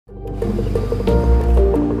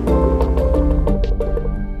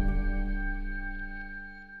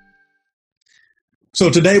So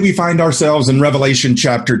today we find ourselves in Revelation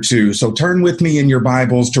chapter 2. So turn with me in your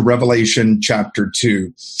Bibles to Revelation chapter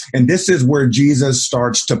 2. And this is where Jesus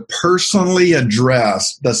starts to personally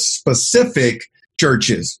address the specific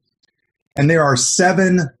churches. And there are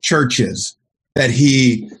 7 churches that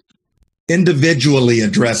he individually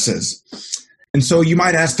addresses. And so you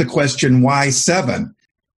might ask the question, why 7?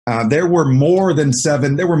 There were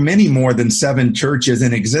many more than 7 churches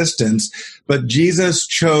in existence, but Jesus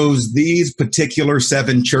chose these particular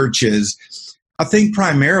 7 churches, I think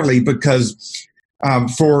primarily because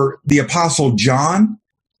for the Apostle John,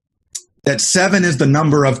 that 7 is the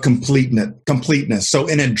number of completeness. So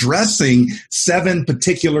in addressing 7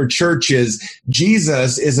 particular churches,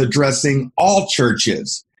 Jesus is addressing all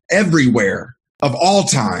churches everywhere of all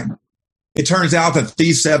time. It turns out that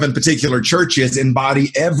these 7 particular churches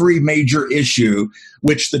embody every major issue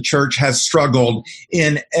which the church has struggled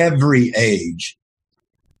in every age.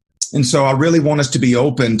 And so I really want us to be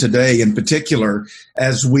open today, in particular,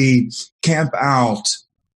 as we camp out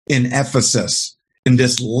in Ephesus, in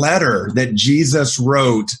this letter that Jesus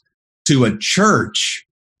wrote to a church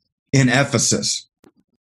in Ephesus.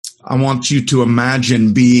 I want you to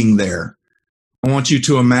imagine being there. I want you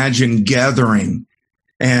to imagine gathering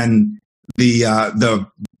and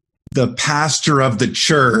the pastor of the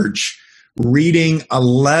church reading a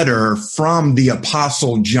letter from the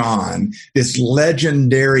Apostle John, this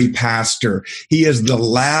legendary pastor. He is the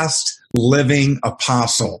last living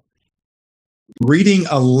apostle. Reading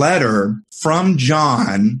a letter from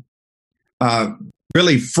John,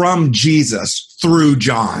 really from Jesus through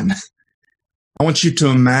John. I want you to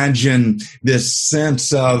imagine this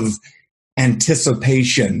sense of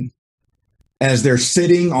anticipation as they're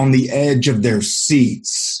sitting on the edge of their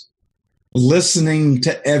seats, listening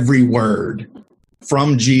to every word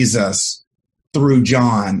from Jesus through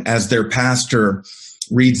John as their pastor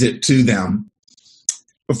reads it to them.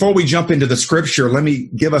 Before we jump into the scripture, let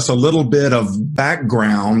me give us a little bit of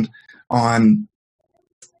background on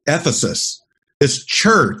Ephesus, this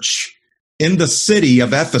church in the city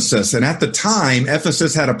of Ephesus. And at the time,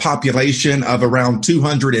 Ephesus had a population of around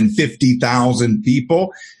 250,000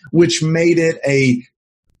 people, which made it a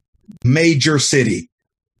major city.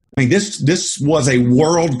 I mean, this was a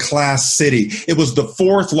world-class city. It was the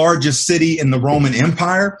 4th largest city in the Roman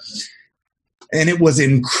Empire, and it was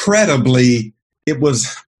incredibly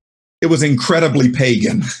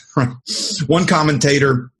pagan. One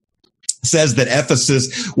commentator says that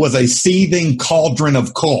Ephesus was a seething cauldron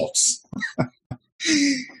of cults.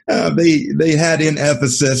 They had in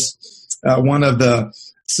Ephesus one of the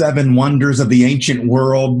 7 wonders of the ancient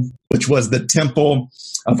world, which was the Temple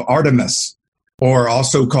of Artemis, or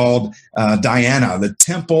also called Diana, the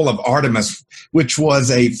Temple of Artemis, which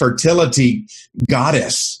was a fertility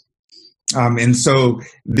goddess. And so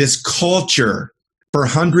this culture for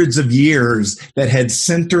hundreds of years that had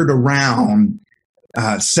centered around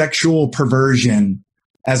sexual perversion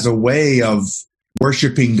as a way of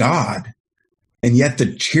worshiping God. And yet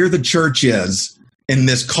here the church is in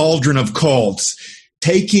this cauldron of cults,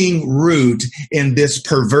 taking root in this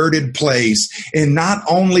perverted place and not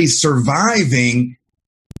only surviving,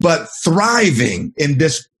 but thriving in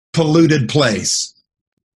this polluted place.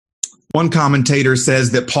 One commentator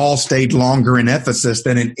says that Paul stayed longer in Ephesus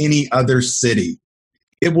than in any other city.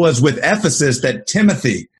 It was with Ephesus that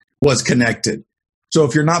Timothy was connected. So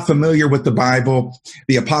if you're not familiar with the Bible,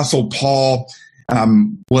 the Apostle Paul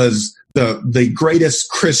was the greatest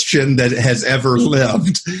Christian that has ever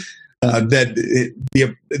lived.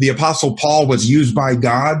 The Apostle Paul was used by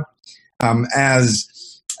God as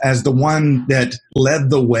the one that led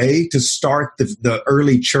the way to start the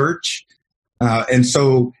early church. And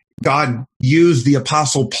so God used the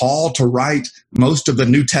Apostle Paul to write most of the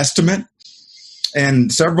New Testament.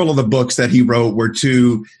 And several of the books that he wrote were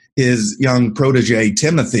to his young protege,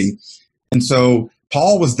 Timothy. And so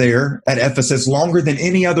Paul was there at Ephesus longer than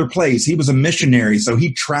any other place. He was a missionary, so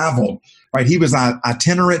he traveled, right? He was an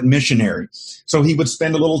itinerant missionary. So he would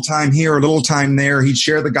spend a little time here, a little time there. He'd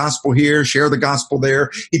share the gospel here, share the gospel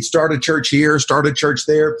there. He'd start a church here, start a church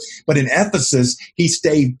there. But in Ephesus, he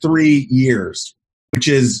stayed 3 years, which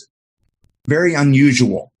is very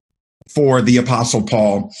unusual for the Apostle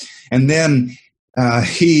Paul. And then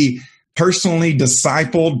he personally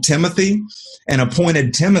discipled Timothy and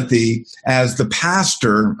appointed Timothy as the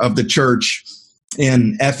pastor of the church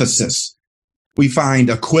in Ephesus. We find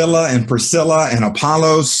Aquila and Priscilla and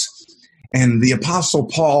Apollos, and the Apostle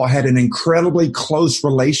Paul had an incredibly close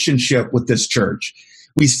relationship with this church.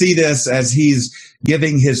 We see this as he's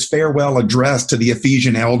giving his farewell address to the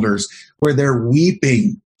Ephesian elders, where they're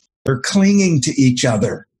weeping, they're clinging to each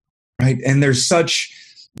other, right? And there's such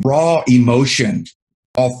raw emotion,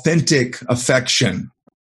 authentic affection.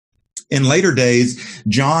 In later days,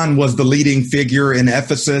 John was the leading figure in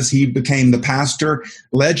Ephesus. He became the pastor.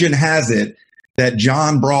 Legend has it that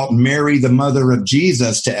John brought Mary, the mother of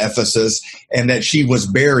Jesus, to Ephesus, and that she was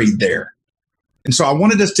buried there. And so I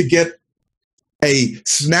wanted us to get a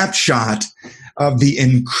snapshot of the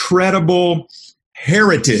incredible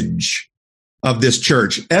heritage of this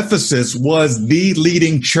church. Ephesus was the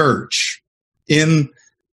leading church in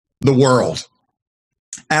the world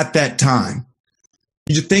at that time.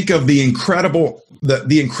 You think of the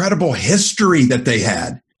incredible history that they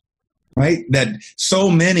had, right? That so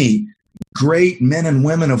many great men and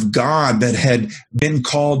women of God that had been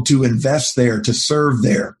called to invest there, to serve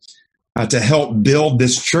there, to help build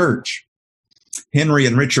this church. Henry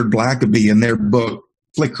and Richard Blackaby, in their book,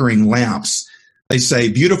 Flickering Lamps, they say,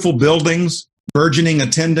 beautiful buildings, burgeoning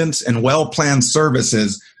attendance, and well-planned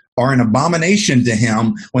services are an abomination to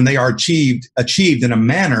him when they are achieved in a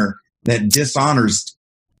manner that dishonors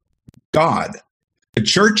God. The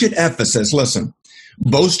church at Ephesus, listen,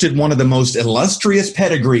 boasted one of the most illustrious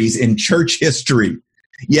pedigrees in church history.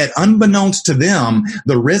 Yet unbeknownst to them,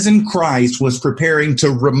 the risen Christ was preparing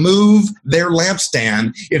to remove their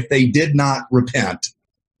lampstand if they did not repent.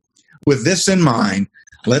 With this in mind,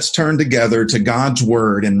 let's turn together to God's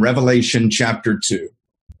word in Revelation chapter 2.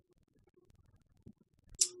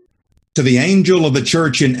 To the angel of the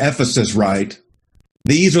church in Ephesus write,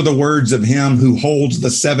 these are the words of him who holds the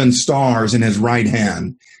 7 stars in his right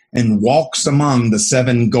hand and walks among the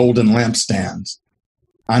 7 golden lampstands.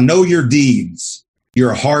 I know your deeds,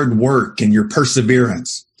 your hard work, and your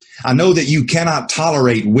perseverance. I know that you cannot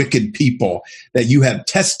tolerate wicked people, that you have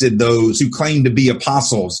tested those who claim to be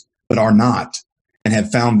apostles but are not, and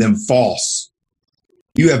have found them false.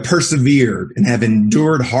 You have persevered and have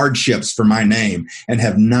endured hardships for my name and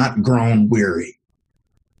have not grown weary.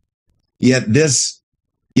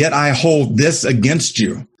 Yet I hold this against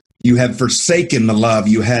you. You have forsaken the love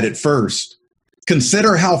you had at first.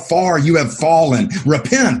 Consider how far you have fallen.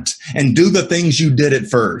 Repent and do the things you did at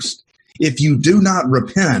first. If you do not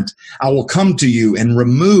repent, I will come to you and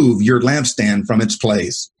remove your lampstand from its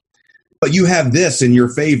place. But you have this in your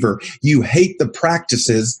favor. You hate the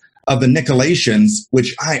practices of the Nicolaitans,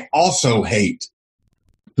 which I also hate.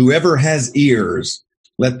 Whoever has ears,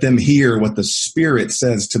 let them hear what the Spirit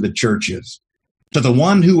says to the churches. To the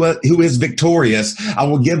one who is victorious, I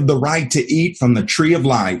will give the right to eat from the tree of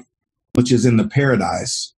life, which is in the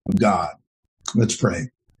paradise of God. Let's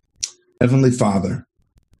pray. Heavenly Father,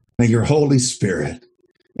 may your Holy Spirit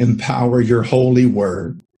empower your holy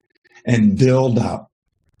word and build up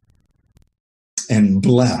and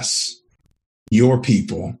bless your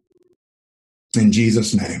people. In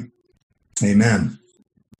Jesus' name, amen.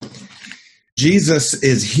 Jesus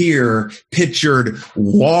is here pictured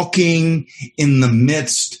walking in the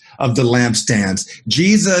midst of the lampstands.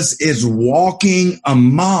 Jesus is walking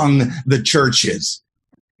among the churches.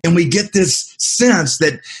 And we get this sense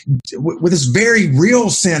that, with this very real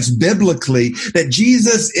sense biblically, that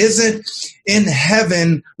Jesus isn't in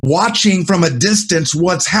heaven watching from a distance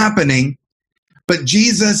what's happening, but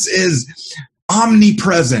Jesus is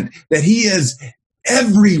omnipresent, that he is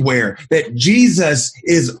everywhere, that Jesus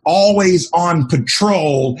is always on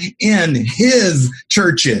patrol in his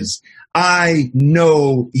churches. I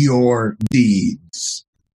know your deeds.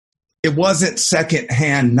 It wasn't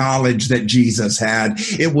secondhand knowledge that Jesus had.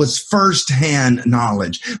 It was firsthand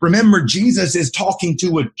knowledge. Remember, Jesus is talking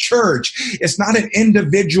to a church. It's not an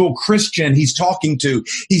individual Christian he's talking to.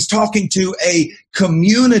 He's talking to a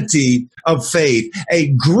community of faith, a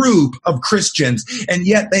group of Christians, and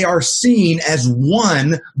yet they are seen as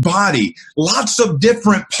one body. Lots of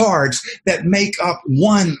different parts that make up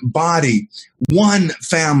one body, one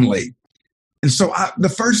family. And so the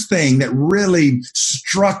first thing that really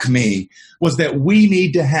struck me was that we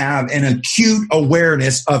need to have an acute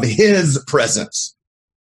awareness of his presence.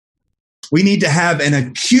 We need to have an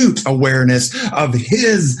acute awareness of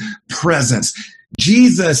his presence.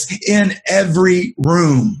 Jesus in every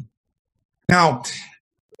room. Now,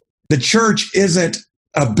 the church isn't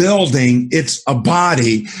a building, it's a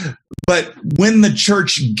body. But when the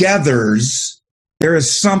church gathers, there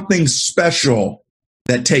is something special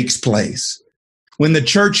that takes place. When the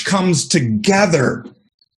church comes together,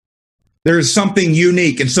 there is something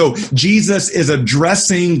unique. And so Jesus is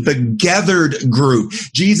addressing the gathered group.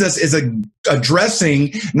 Jesus is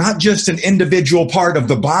addressing not just an individual part of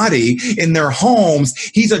the body in their homes.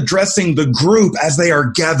 He's addressing the group as they are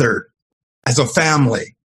gathered. as a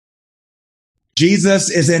family. Jesus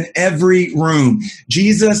is in every room.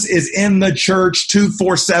 Jesus is in the church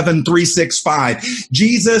 24/7, 365.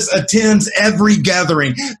 Jesus attends every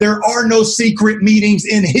gathering. There are no secret meetings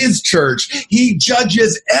in his church. He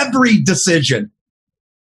judges every decision.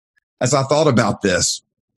 As I thought about this,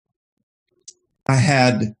 I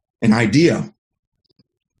had an idea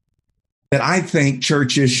that I think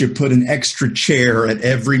churches should put an extra chair at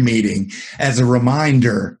every meeting as a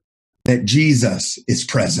reminder that Jesus is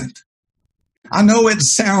present. I know it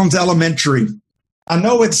sounds elementary. I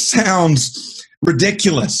know it sounds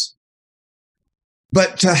ridiculous.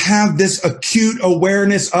 But to have this acute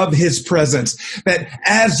awareness of his presence, that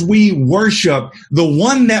as we worship, the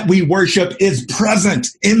one that we worship is present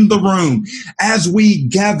in the room. As we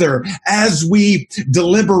gather, as we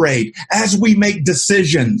deliberate, as we make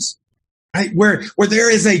decisions, right? Where there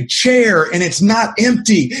is a chair and it's not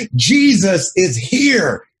empty, Jesus is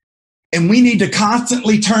here. And we need to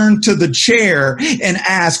constantly turn to the chair and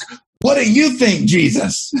ask, what do you think,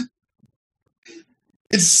 Jesus?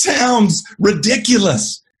 It sounds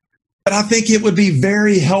ridiculous, but I think it would be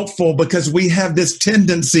very helpful because we have this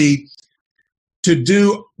tendency to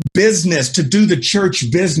do business, to do the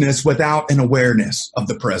church business without an awareness of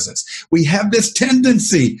the presence. We have this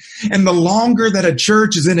tendency, and the longer that a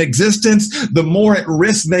church is in existence, the more at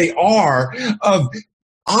risk they are of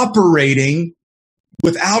operating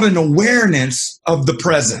without an awareness of the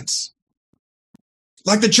presence.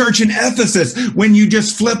 Like the church in Ephesus, when you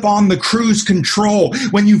just flip on the cruise control,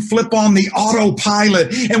 when you flip on the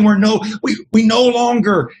autopilot, and we no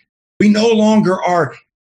longer are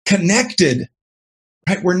connected,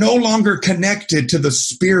 right? We're no longer connected to the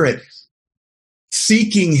Spirit,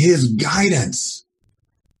 seeking his guidance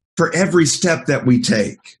for every step that we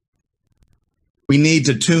take. We need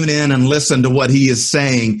to tune in and listen to what he is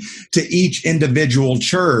saying to each individual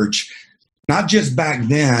church, not just back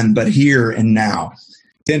then, but here and now.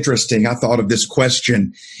 It's interesting. I thought of this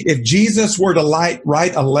question. If Jesus were to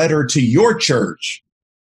write a letter to your church,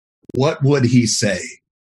 what would he say?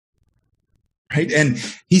 Right? And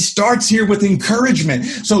he starts here with encouragement.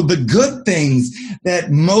 So the good things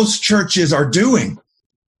that most churches are doing.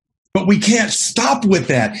 But we can't stop with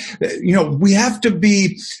that. We have to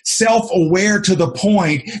be self-aware to the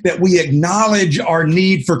point that we acknowledge our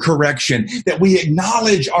need for correction, that we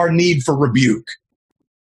acknowledge our need for rebuke.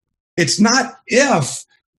 It's not if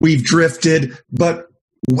we've drifted, but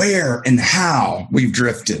where and how we've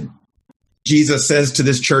drifted. Jesus says to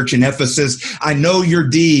this church in Ephesus, I know your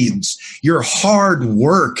deeds, your hard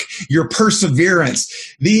work, your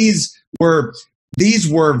perseverance. These were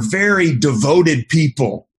very devoted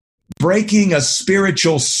people, breaking a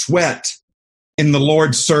spiritual sweat in the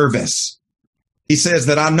Lord's service. He says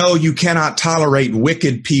that I know you cannot tolerate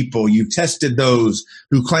wicked people. You've tested those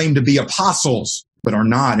who claim to be apostles, but are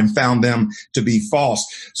not, and found them to be false.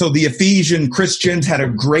 So the Ephesian Christians had a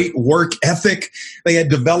great work ethic. They had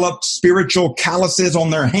developed spiritual calluses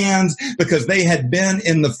on their hands because they had been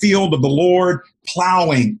in the field of the Lord,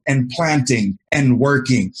 plowing and planting and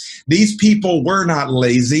working. These people were not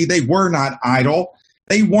lazy. They were not idle.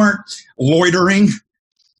 They weren't loitering.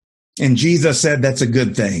 And Jesus said that's a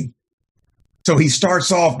good thing. So he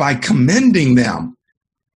starts off by commending them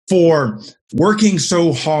for working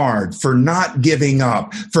so hard, for not giving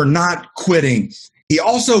up, for not quitting. He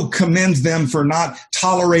also commends them for not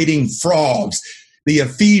tolerating frauds. The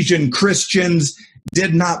Ephesian Christians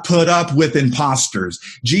did not put up with imposters.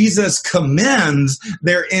 Jesus commends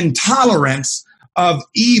their intolerance of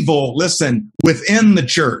evil, listen, within the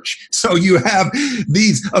church. So you have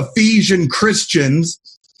these Ephesian Christians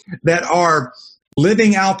that are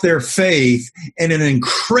living out their faith in an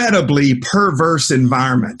incredibly perverse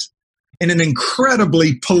environment, in an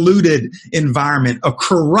incredibly polluted environment, a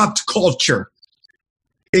corrupt culture.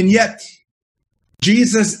 And yet,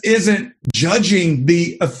 Jesus isn't judging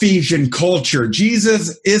the Ephesian culture.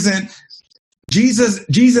 Jesus isn't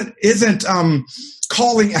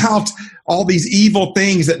calling out all these evil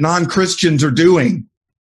things that non-Christians are doing.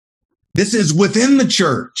 This is within the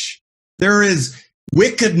church. There is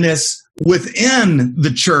wickedness within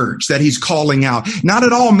the church that he's calling out. Not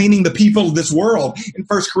at all meaning the people of this world. In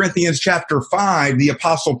 1 Corinthians chapter 5, the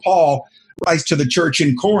Apostle Paul writes to the church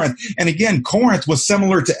in Corinth. And again, Corinth was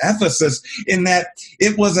similar to Ephesus in that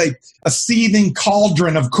it was a seething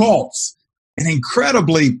cauldron of cults, an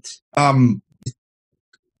incredibly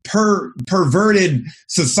perverted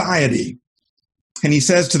society. And he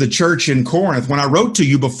says to the church in Corinth, when I wrote to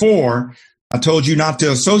you before, I told you not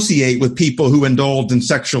to associate with people who indulge in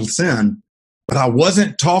sexual sin, but I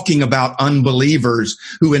wasn't talking about unbelievers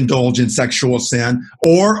who indulge in sexual sin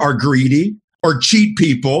or are greedy or cheat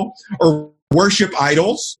people or worship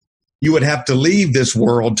idols, you would have to leave this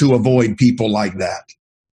world to avoid people like that.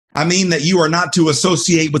 I mean that you are not to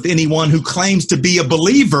associate with anyone who claims to be a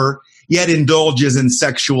believer, yet indulges in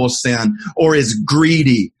sexual sin, or is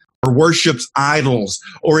greedy, or worships idols,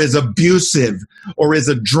 or is abusive, or is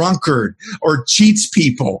a drunkard, or cheats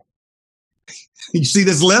people. You see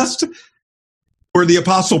this list? Where the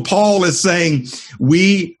Apostle Paul is saying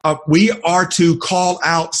we are to call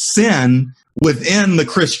out sin within the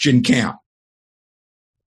Christian camp.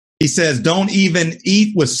 He says, don't even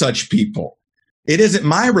eat with such people. It isn't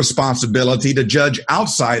my responsibility to judge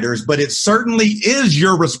outsiders, but it certainly is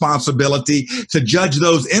your responsibility to judge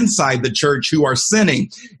those inside the church who are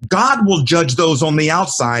sinning. God will judge those on the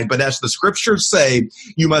outside, but as the scriptures say,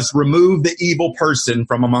 you must remove the evil person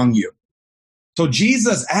from among you. So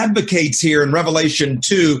Jesus advocates here in Revelation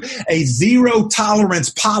 2 a zero tolerance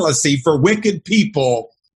policy for wicked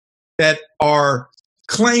people that are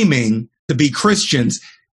claiming to be Christians,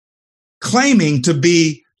 claiming to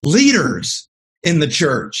be leaders in the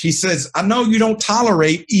church. He says, I know you don't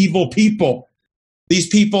tolerate evil people, these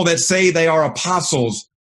people that say they are apostles,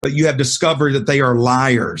 but you have discovered that they are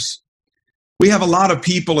liars. We have a lot of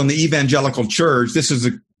people in the evangelical church. This is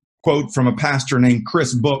a quote from a pastor named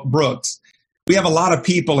Chris Brooks. We have a lot of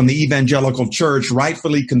people in the evangelical church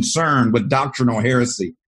rightfully concerned with doctrinal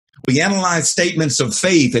heresy. We analyze statements of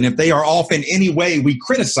faith, and if they are off in any way, we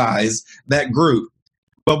criticize that group.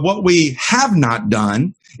 But what we have not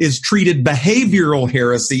done is treated behavioral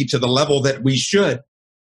heresy to the level that we should.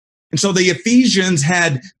 And so the Ephesians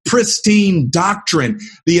had pristine doctrine.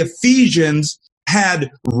 The Ephesians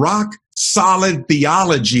had rock solid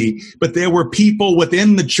theology, but there were people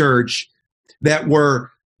within the church that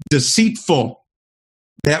were deceitful,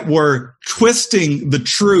 that were twisting the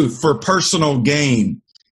truth for personal gain.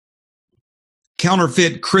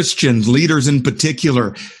 Counterfeit Christians, leaders in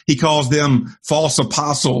particular, he calls them false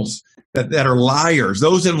apostles that are liars,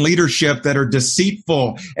 those in leadership that are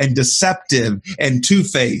deceitful and deceptive and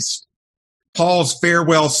two-faced. Paul's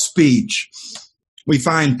farewell speech, we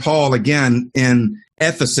find Paul again in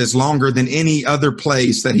Ephesus longer than any other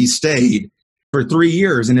place that he stayed for 3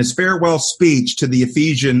 years. In his farewell speech to the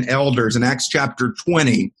Ephesian elders in Acts chapter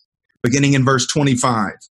 20, beginning in verse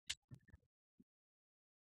 25.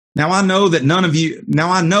 Now I know that none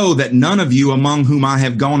of you among whom I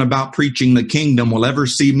have gone about preaching the kingdom will ever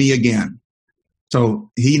see me again.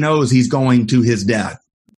 So he knows he's going to his death,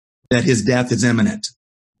 that his death is imminent.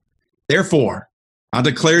 Therefore, I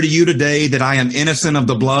declare to you today that I am innocent of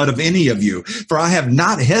the blood of any of you, for I have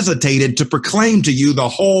not hesitated to proclaim to you the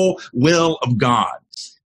whole will of God.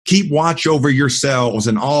 Keep watch over yourselves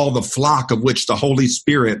and all the flock of which the Holy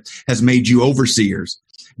Spirit has made you overseers.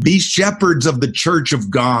 Be shepherds of the church of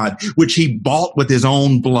God, which he bought with his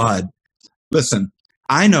own blood. Listen,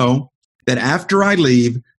 I know that after I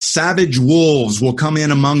leave, savage wolves will come in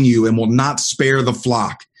among you and will not spare the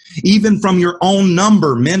flock. Even from your own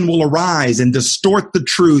number, men will arise and distort the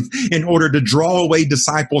truth in order to draw away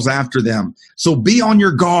disciples after them. So be on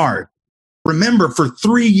your guard. Remember, for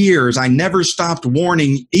 3 years, I never stopped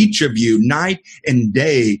warning each of you night and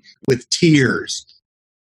day with tears.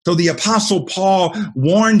 So the Apostle Paul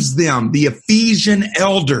warns them, the Ephesian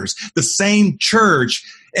elders, the same church,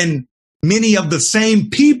 and many of the same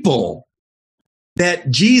people that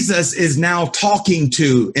Jesus is now talking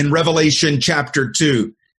to in Revelation chapter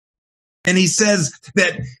 2. And he says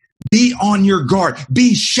that be on your guard,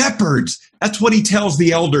 be shepherds. That's what he tells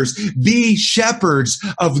the elders. Be shepherds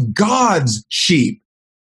of God's sheep.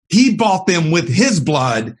 He bought them with his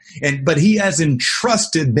blood, but he has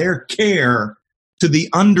entrusted their care to the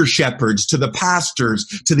under shepherds, to the pastors,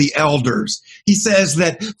 to the elders. He says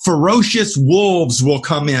that ferocious wolves will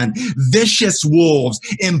come in, vicious wolves,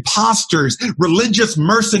 imposters, religious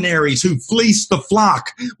mercenaries who fleece the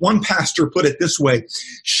flock. One pastor put it this way: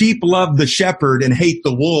 sheep love the shepherd and hate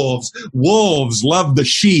the wolves. Wolves love the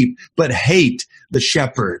sheep, but hate the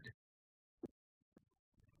shepherd.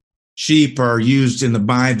 Sheep are used in the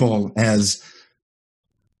Bible as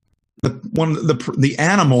the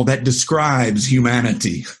animal that describes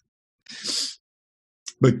humanity,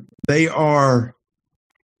 but they are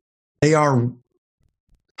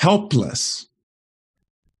helpless.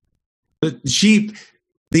 The sheep,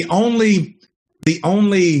 the only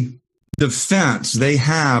defense they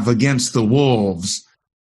have against the wolves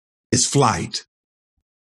is flight.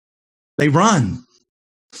 They run.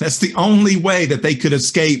 That's the only way that they could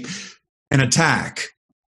escape an attack.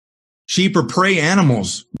 Sheep are prey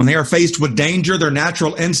animals. When they are faced with danger, their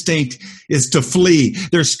natural instinct is to flee.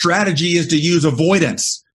 Their strategy is to use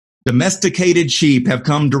avoidance. Domesticated sheep have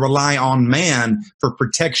come to rely on man for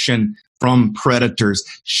protection from predators.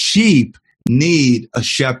 Sheep need a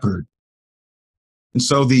shepherd. And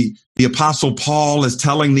so the Apostle Paul is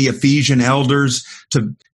telling the Ephesian elders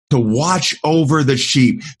to watch over the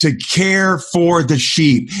sheep, to care for the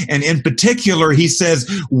sheep. And in particular, he says,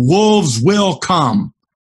 wolves will come.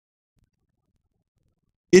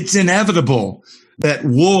 It's inevitable that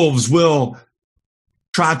wolves will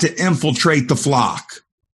try to infiltrate the flock.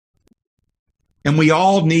 And we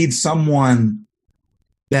all need someone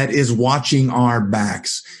that is watching our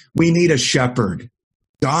backs. We need a shepherd.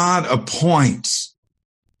 God appoints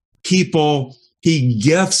people. He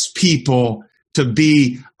gifts people to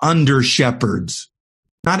be under shepherds.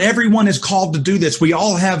 Not everyone is called to do this. We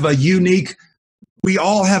all have a unique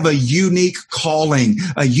calling,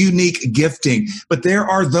 a unique gifting, but there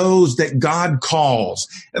are those that God calls.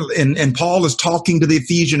 And Paul is talking to the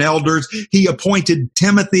Ephesian elders. He appointed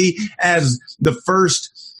Timothy as the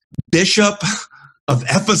first bishop of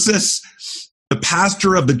Ephesus, the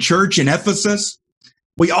pastor of the church in Ephesus.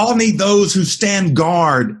 We all need those who stand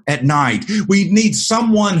guard at night. We need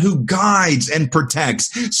someone who guides and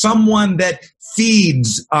protects, someone that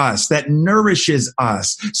feeds us, that nourishes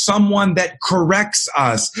us, someone that corrects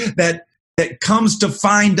us, that comes to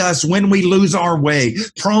find us when we lose our way,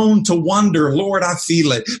 prone to wonder, Lord, I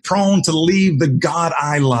feel it, prone to leave the God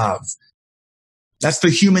I love. That's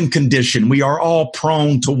the human condition. We are all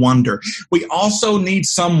prone to wonder. We also need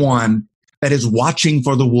someone that is watching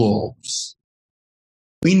for the wolves.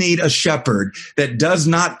 We need a shepherd that does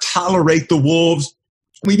not tolerate the wolves.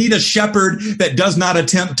 We need a shepherd that does not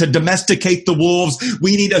attempt to domesticate the wolves.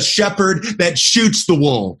 We need a shepherd that shoots the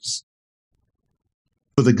wolves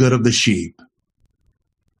for the good of the sheep.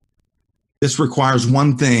 This requires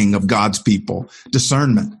one thing of God's people: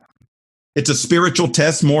 discernment. It's a spiritual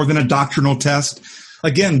test more than a doctrinal test.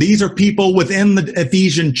 Again, these are people within the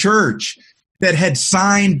Ephesian church that had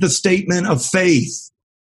signed the statement of faith.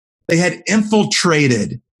 They had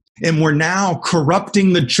infiltrated and were now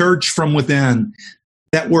corrupting the church from within,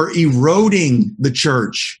 that were eroding the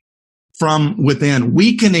church from within,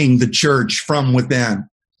 weakening the church from within.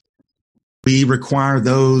 We require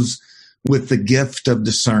those with the gift of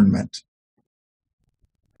discernment.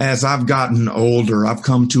 As I've gotten older, I've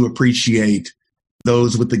come to appreciate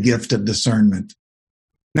those with the gift of discernment.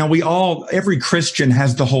 Now, every Christian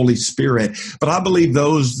has the Holy Spirit, but I believe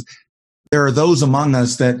there are those among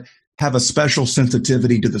us that have a special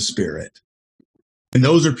sensitivity to the Spirit. And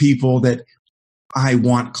those are people that I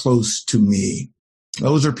want close to me.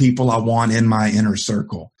 Those are people I want in my inner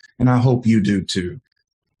circle. And I hope you do too.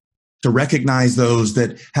 To recognize those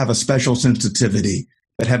that have a special sensitivity,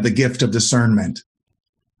 that have the gift of discernment,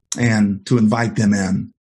 and to invite them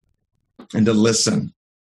in and to listen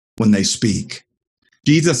when they speak.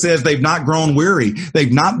 Jesus says they've not grown weary.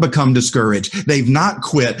 They've not become discouraged. They've not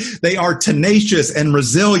quit. They are tenacious and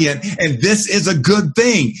resilient, and this is a good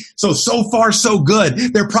thing. So far, so good.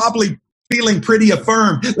 They're probably feeling pretty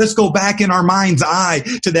affirmed. Let's go back in our mind's eye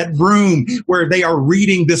to that room where they are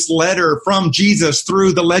reading this letter from Jesus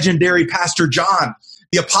through the legendary Pastor John,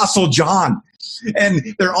 the Apostle John.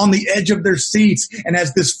 And they're on the edge of their seats. And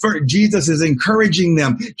as Jesus is encouraging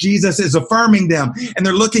them, Jesus is affirming them, and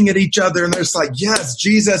they're looking at each other and they're just like, yes,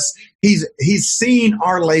 Jesus, he's seen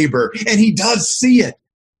our labor, and he does see it.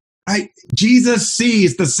 Right? Jesus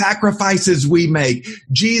sees the sacrifices we make.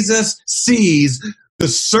 Jesus sees the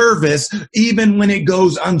service, even when it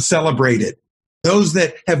goes uncelebrated. Those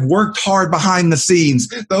that have worked hard behind the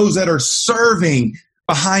scenes, those that are serving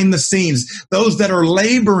behind the scenes, those that are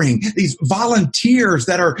laboring, these volunteers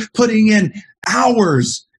that are putting in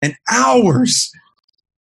hours and hours.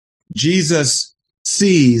 Jesus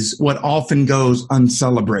sees what often goes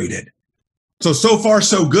uncelebrated. So far,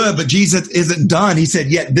 so good, but Jesus isn't done. He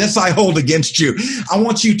said, yet this I hold against you. I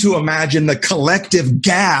want you to imagine the collective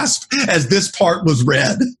gasp as this part was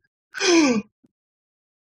read.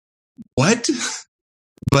 What?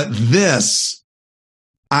 But this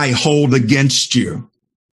I hold against you.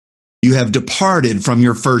 You have departed from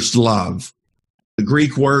your first love. The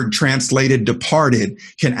Greek word translated departed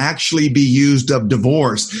can actually be used of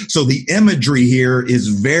divorce. So the imagery here is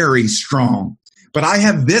very strong. But I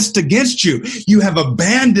have this against you. You have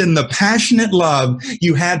abandoned the passionate love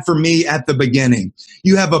you had for me at the beginning.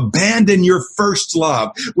 You have abandoned your first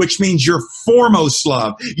love, which means your foremost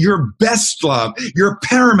love, your best love, your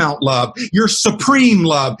paramount love, your supreme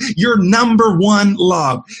love, your number one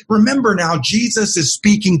love. Remember now, Jesus is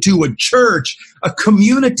speaking to a church, a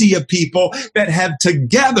community of people that have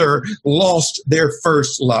together lost their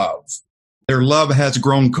first love. Their love has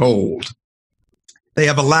grown cold. They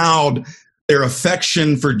have allowed their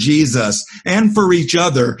affection for Jesus and for each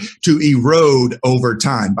other to erode over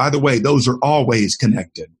time. By the way, those are always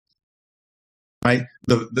connected, right?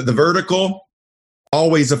 The vertical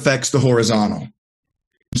always affects the horizontal.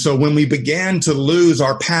 So when we began to lose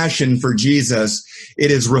our passion for Jesus,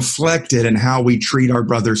 it is reflected in how we treat our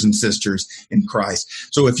brothers and sisters in Christ.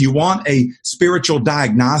 So if you want a spiritual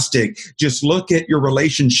diagnostic, just look at your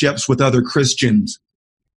relationships with other Christians.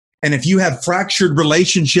 And if you have fractured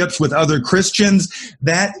relationships with other Christians,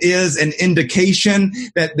 that is an indication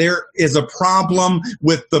that there is a problem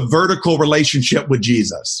with the vertical relationship with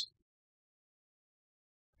Jesus.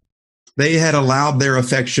 They had allowed their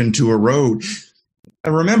affection to erode.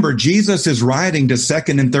 And remember, Jesus is writing to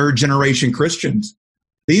second and third generation Christians.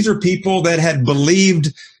 These are people that had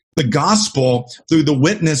believed the gospel through the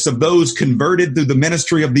witness of those converted through the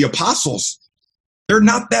ministry of the apostles. They're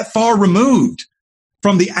not that far removed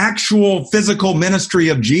from the actual physical ministry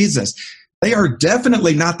of Jesus. They are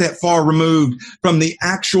definitely not that far removed from the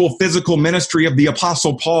actual physical ministry of the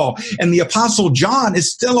apostle Paul. And the apostle John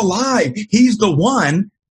is still alive. He's the one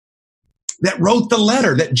that wrote the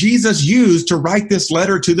letter that Jesus used to write this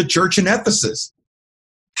letter to the church in Ephesus.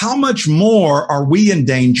 How much more are we in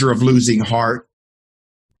danger of losing heart?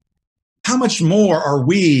 How much more are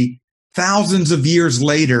we, thousands of years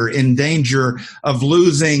later, in danger of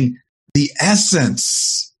losing the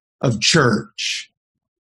essence of church?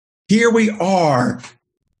 Here we are,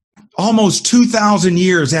 almost 2,000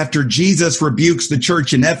 years after Jesus rebukes the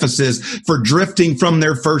church in Ephesus for drifting from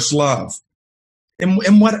their first love.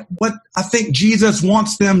 And what I think Jesus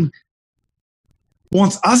wants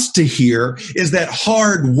us to hear is that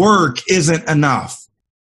hard work isn't enough.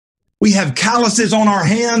 We have calluses on our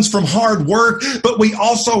hands from hard work, but we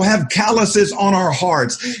also have calluses on our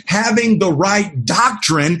hearts. Having the right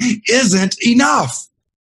doctrine isn't enough.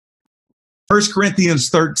 1 Corinthians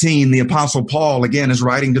 13, the Apostle Paul, again, is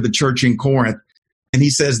writing to the church in Corinth. And he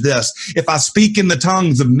says this, if I speak in the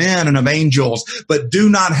tongues of men and of angels, but do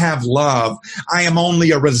not have love, I am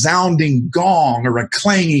only a resounding gong or a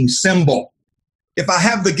clanging cymbal. If I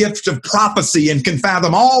have the gift of prophecy and can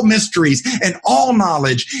fathom all mysteries and all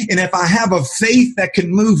knowledge, and if I have a faith that can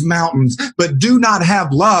move mountains, but do not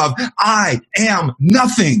have love, I am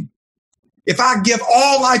nothing. If I give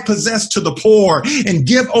all I possess to the poor and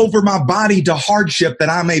give over my body to hardship that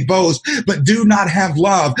I may boast, but do not have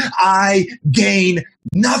love, I gain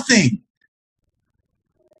nothing.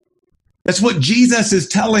 That's what Jesus is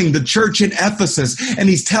telling the church in Ephesus, and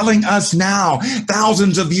he's telling us now,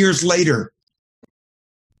 thousands of years later,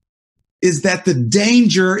 is that the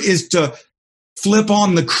danger is to flip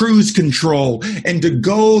on the cruise control and to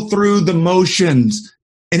go through the motions.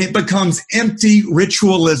 And it becomes empty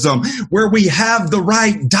ritualism where we have the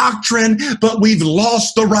right doctrine, but we've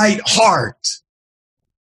lost the right heart.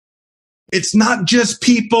 It's not just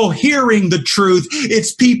people hearing the truth.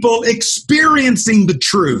 It's people experiencing the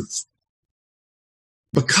truth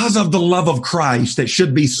because of the love of Christ that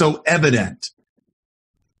should be so evident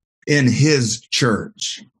in his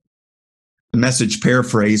church. The Message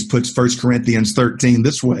paraphrase puts 1 Corinthians 13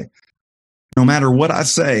 this way. No matter what I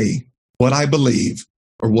say, what I believe,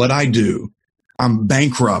 or what I do, I'm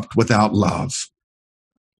bankrupt without love.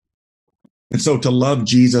 And so to love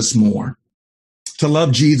Jesus more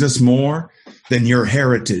than your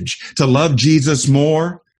heritage, to love Jesus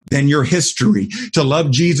more than your history, to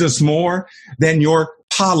love Jesus more than your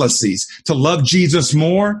policies, to love Jesus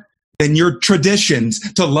more than your traditions,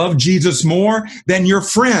 to love Jesus more than your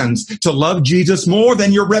friends, to love Jesus more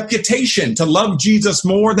than your reputation, to love Jesus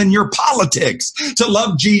more than your politics, to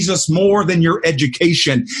love Jesus more than your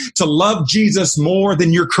education, to love Jesus more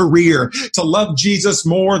than your career, to love Jesus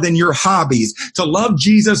more than your hobbies, to love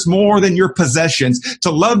Jesus more than your possessions, to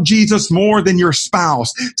love Jesus more than your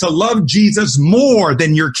spouse, to love Jesus more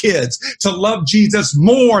than your kids, to love Jesus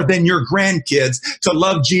more than your grandkids, to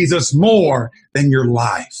love Jesus more than your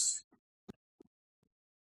life.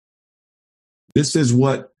 This is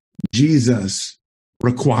what Jesus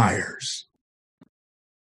requires.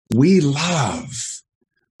 We love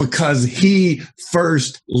because he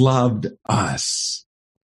first loved us.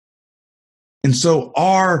 And so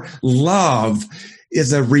our love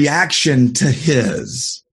is a reaction to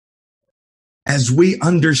his. As we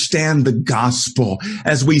understand the gospel,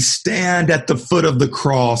 as we stand at the foot of the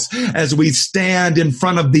cross, as we stand in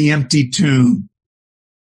front of the empty tomb,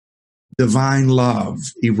 divine love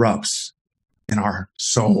erupts in our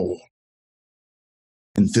soul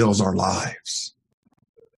and fills our lives.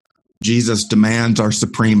 Jesus demands our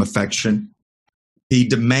supreme affection. He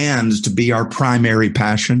demands to be our primary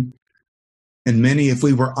passion. And many, if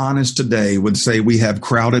we were honest today, would say we have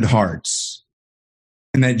crowded hearts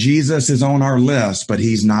and that Jesus is on our list, but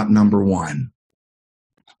he's not number one.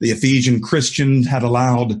 The Ephesian Christians had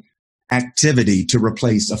allowed activity to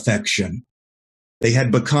replace affection. They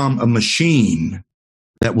had become a machine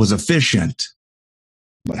that was efficient,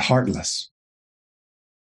 but heartless.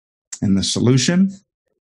 And the solution?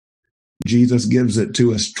 Jesus gives it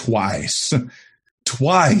to us twice.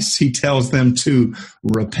 Twice he tells them to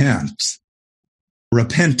repent.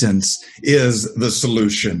 Repentance is the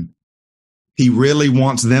solution. He really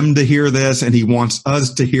wants them to hear this, and he wants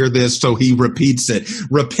us to hear this, so he repeats it.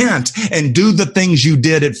 Repent and do the things you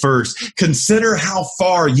did at first. Consider how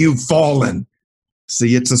far you've fallen.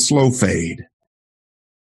 See, it's a slow fade.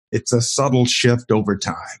 It's a subtle shift over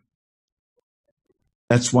time.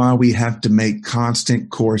 That's why we have to make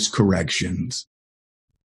constant course corrections.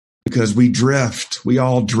 Because we drift. We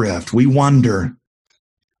all drift. We wander.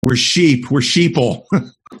 We're sheep. We're sheeple.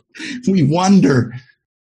 We wander.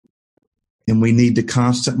 And we need to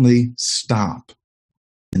constantly stop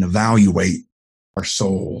and evaluate our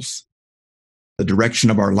souls, the direction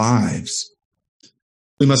of our lives.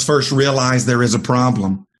 We must first realize there is a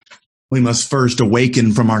problem. We must first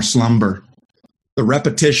awaken from our slumber. The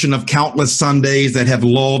repetition of countless Sundays that have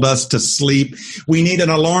lulled us to sleep. We need an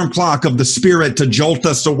alarm clock of the Spirit to jolt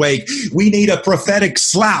us awake. We need a prophetic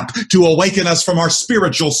slap to awaken us from our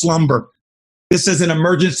spiritual slumber. This is an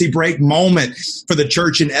emergency break moment for the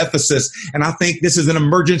church in Ephesus, and I think this is an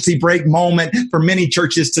emergency break moment for many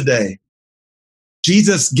churches today.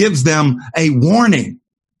 Jesus gives them a warning,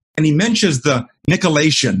 and he mentions the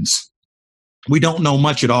Nicolaitans. We don't know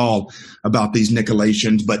much at all about these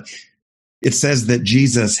Nicolaitans, but it says that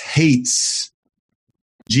Jesus hates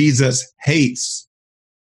the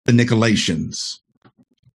Nicolaitans.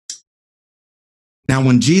 Now,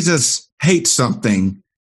 when Jesus hates something,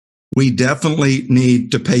 we definitely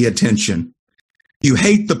need to pay attention. You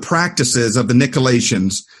hate the practices of the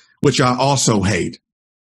Nicolaitans, which I also hate.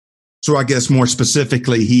 So I guess more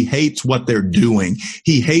specifically, he hates what they're doing.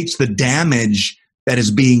 He hates the damage that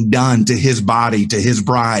is being done to his body, to his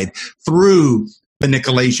bride, through the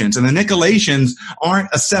Nicolaitans. And the Nicolaitans aren't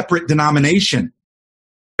a separate denomination,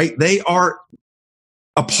 right? They are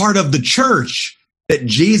a part of the church that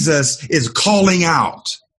Jesus is calling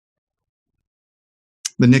out.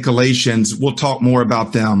 The Nicolaitans, we'll talk more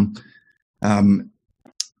about them in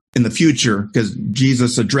the future, because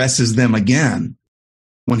Jesus addresses them again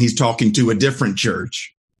when he's talking to a different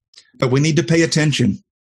church. But we need to pay attention,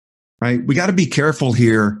 right? We got to be careful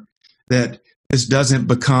here that this doesn't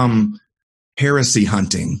become heresy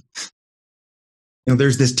hunting. You know,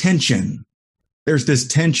 there's this tension. There's this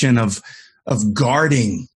tension of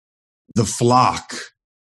guarding the flock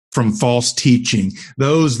from false teaching,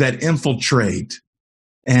 those that infiltrate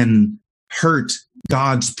and hurt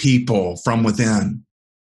God's people from within,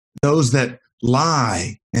 those that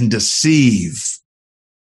lie and deceive,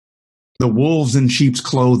 the wolves in sheep's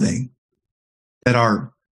clothing that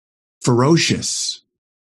are ferocious,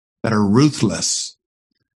 that are ruthless.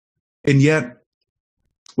 And yet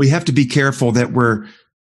we have to be careful that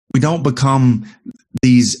we don't become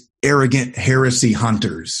these arrogant heresy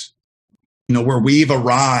hunters, you know, where we've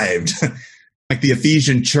arrived like the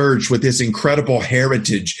Ephesian church with this incredible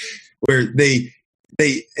heritage, where they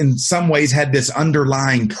in some ways had this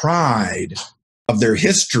underlying pride of their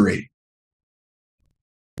history.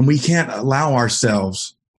 And we can't allow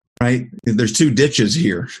ourselves, right? There's two ditches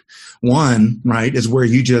here. One, right, is where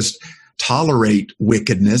you just tolerate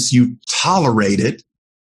wickedness. You tolerate it,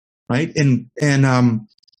 right? And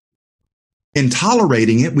in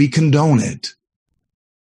tolerating it, we condone it.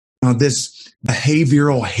 This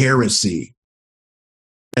behavioral heresy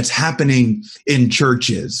that's happening in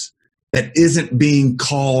churches that isn't being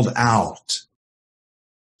called out.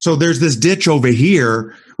 So there's this ditch over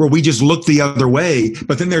here where we just look the other way,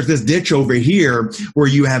 but then there's this ditch over here where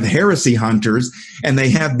you have heresy hunters, and they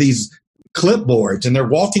have these clipboards, and they're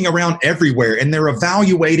walking around everywhere, and they're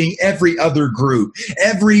evaluating every other group,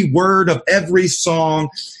 every word of every song,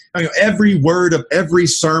 every word of every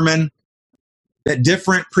sermon that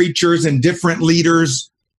different preachers and different leaders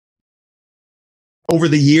over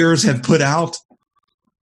the years have put out.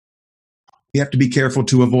 You have to be careful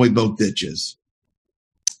to avoid both ditches.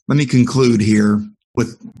 Let me conclude here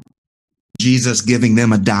with Jesus giving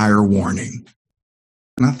them a dire warning.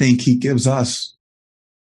 And I think he gives us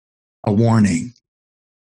a warning.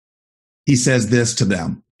 He says this to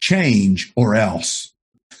them: change or else.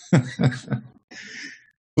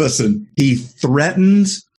 Listen, he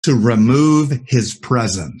threatens to remove his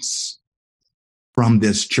presence from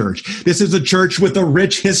this church. This is a church with a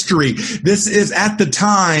rich history. This is at the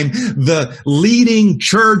time the leading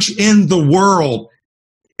church in the world.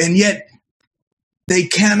 And yet They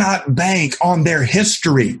cannot bank on their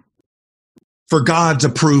history for God's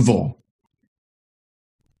approval.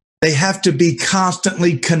 They have to be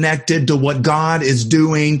constantly connected to what God is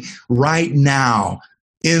doing right now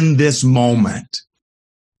in this moment.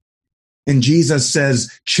 And Jesus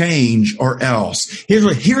says, change or else.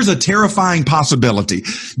 Here's a terrifying possibility.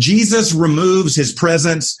 Jesus removes his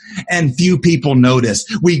presence and few people notice.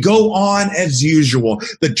 We go on as usual.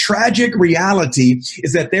 The tragic reality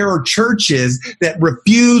is that there are churches that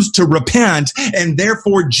refuse to repent, and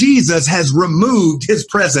therefore Jesus has removed his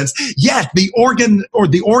presence. Yet the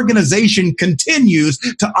organization continues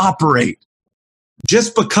to operate.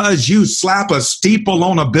 Just because you slap a steeple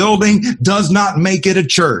on a building does not make it a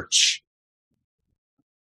church.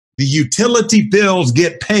 The utility bills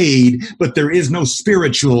get paid, but there is no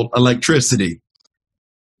spiritual electricity.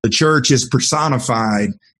 The church is personified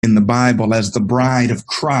in the Bible as the bride of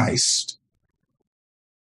Christ.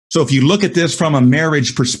 So if you look at this from a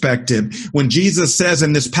marriage perspective, when Jesus says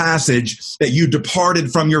in this passage that you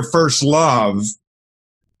departed from your first love,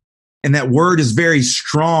 and that word is very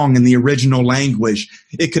strong in the original language,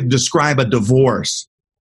 it could describe a divorce.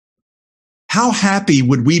 How happy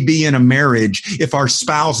would we be in a marriage if our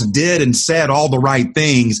spouse did and said all the right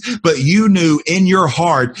things, but you knew in your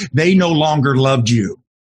heart they no longer loved you?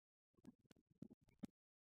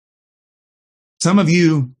 Some of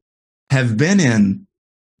you have been in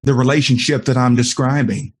the relationship that I'm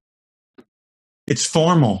describing. It's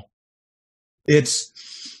formal.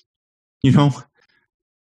 It's, you're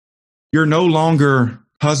no longer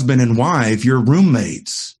husband and wife, you're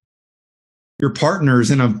roommates. You're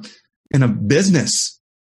partners in a business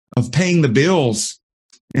of paying the bills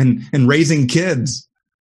and raising kids.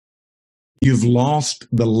 You've lost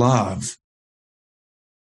the love.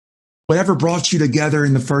 Whatever brought you together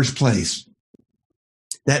in the first place,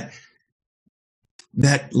 that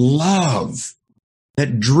love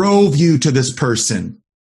that drove you to this person,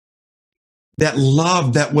 that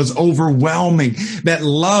love that was overwhelming, that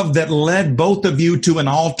love that led both of you to an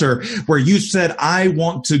altar where you said, I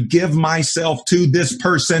want to give myself to this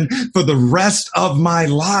person for the rest of my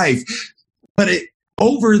life. But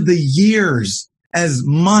over the years, as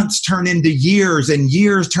months turn into years and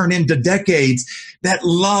years turn into decades, that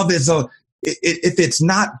love if it's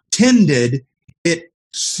not tended, it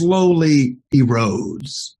slowly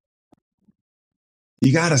erodes.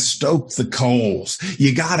 You got to stoke the coals.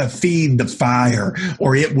 You got to feed the fire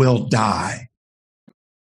or it will die.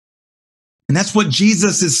 And that's what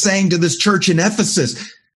Jesus is saying to this church in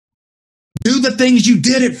Ephesus. Do the things you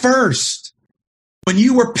did at first. When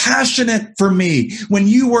you were passionate for me, when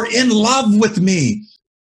you were in love with me,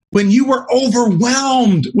 when you were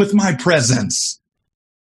overwhelmed with my presence.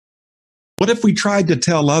 What if we tried to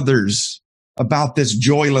tell others about this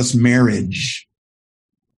joyless marriage?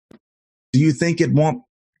 Do you think it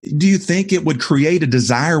would create a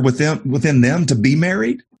desire within them to be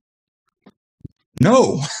married?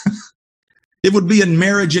 No. It would be a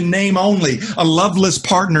marriage in name only, a loveless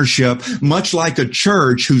partnership, much like a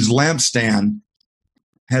church whose lampstand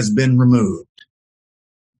has been removed.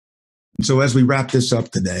 And so as we wrap this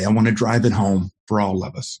up today, I want to drive it home for all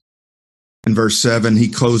of us. In verse 7, he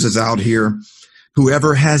closes out here,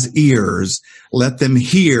 whoever has ears, let them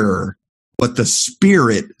hear what the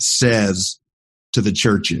Spirit says to the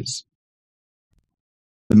churches.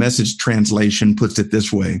 The Message translation puts it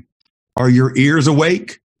this way. Are your ears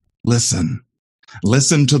awake? Listen.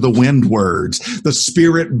 Listen to the wind words, the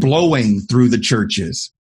Spirit blowing through the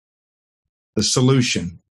churches. The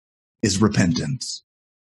solution is repentance.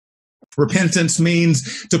 Repentance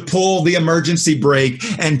means to pull the emergency brake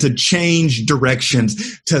and to change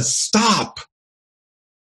directions, to stop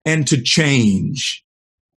and to change.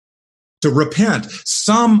 To repent.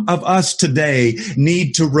 Some of us today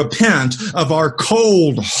need to repent of our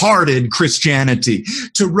cold-hearted Christianity,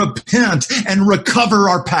 to repent and recover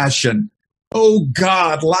our passion. Oh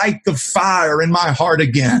God, light the fire in my heart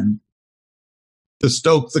again. To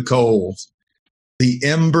stoke the coals, the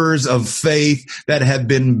embers of faith that have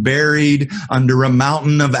been buried under a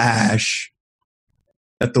mountain of ash,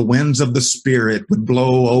 that the winds of the Spirit would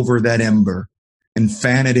blow over that ember and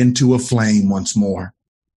fan it into a flame once more.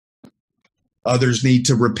 Others need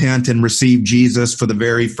to repent and receive Jesus for the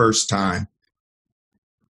very first time.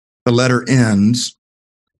 The letter ends,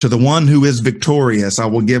 to the one who is victorious, I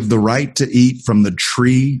will give the right to eat from the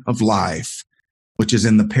tree of life, which is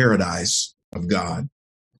in the paradise of God.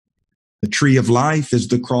 The tree of life is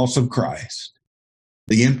the cross of Christ.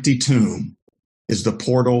 The empty tomb is the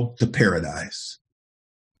portal to paradise.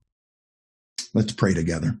 Let's pray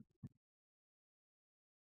together.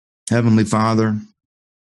 Heavenly Father,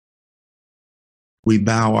 we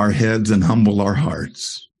bow our heads and humble our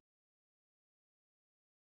hearts.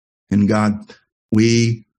 And God,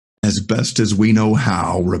 we, as best as we know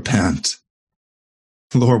how, repent.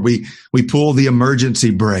 Lord, we pull the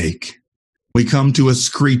emergency brake. We come to a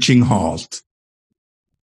screeching halt.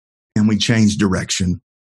 And we change direction.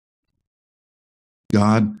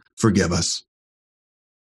 God, forgive us.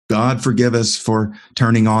 God, forgive us for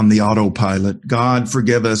turning on the autopilot. God,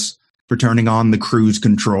 forgive us for turning on the cruise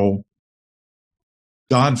control.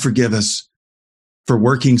 God, forgive us for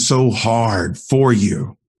working so hard for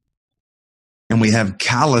you. And we have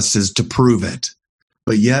calluses to prove it.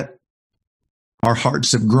 But yet, our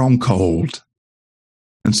hearts have grown cold.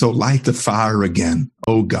 And so light the fire again,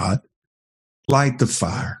 oh God. Light the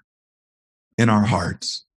fire in our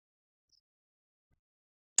hearts.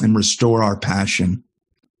 And restore our passion.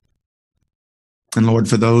 And Lord,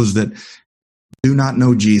 for those that do not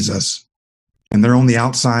know Jesus, and they're on the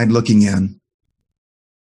outside looking in,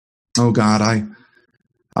 oh God,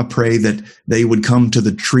 I pray that they would come to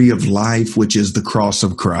the tree of life, which is the cross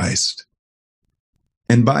of Christ.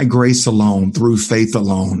 And by grace alone, through faith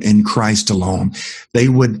alone, in Christ alone, they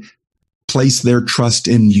would place their trust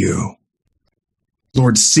in you.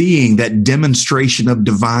 Lord, seeing that demonstration of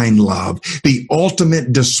divine love, the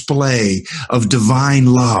ultimate display of divine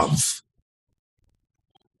love,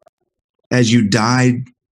 as you died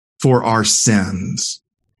for our sins,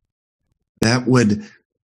 that would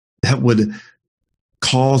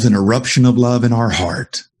cause an eruption of love in our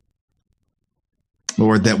heart.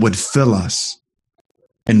 Lord, that would fill us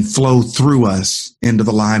and flow through us into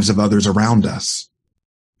the lives of others around us.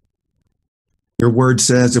 Your word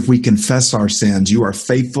says if we confess our sins, you are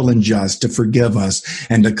faithful and just to forgive us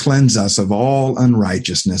and to cleanse us of all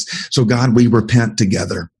unrighteousness. So God, we repent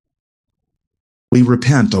together. We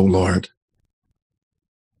repent, O Lord,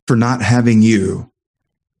 for not having you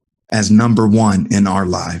as number one in our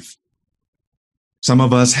life. Some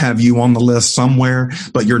of us have you on the list somewhere,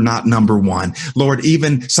 but you're not number one. Lord,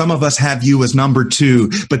 even some of us have you as number two,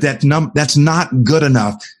 but that's not good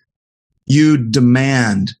enough. You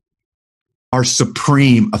demand our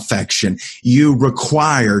supreme affection. You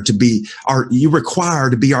require to be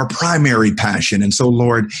our primary passion. And so,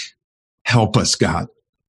 Lord, help us, God.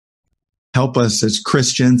 Help us as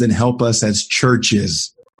Christians and help us as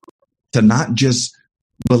churches to not just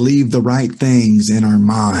believe the right things in our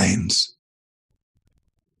minds,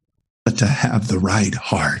 but to have the right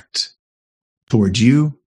heart towards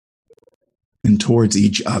you and towards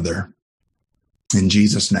each other. In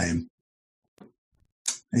Jesus' name,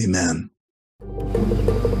 amen.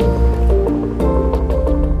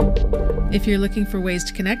 If you're looking for ways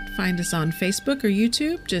to connect, find us on Facebook or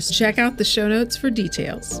YouTube. Just check out the show notes for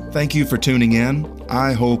details. Thank you for tuning in.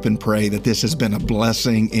 I hope and pray that this has been a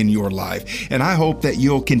blessing in your life. And I hope that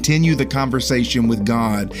you'll continue the conversation with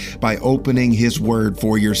God by opening His Word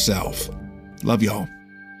for yourself. Love y'all.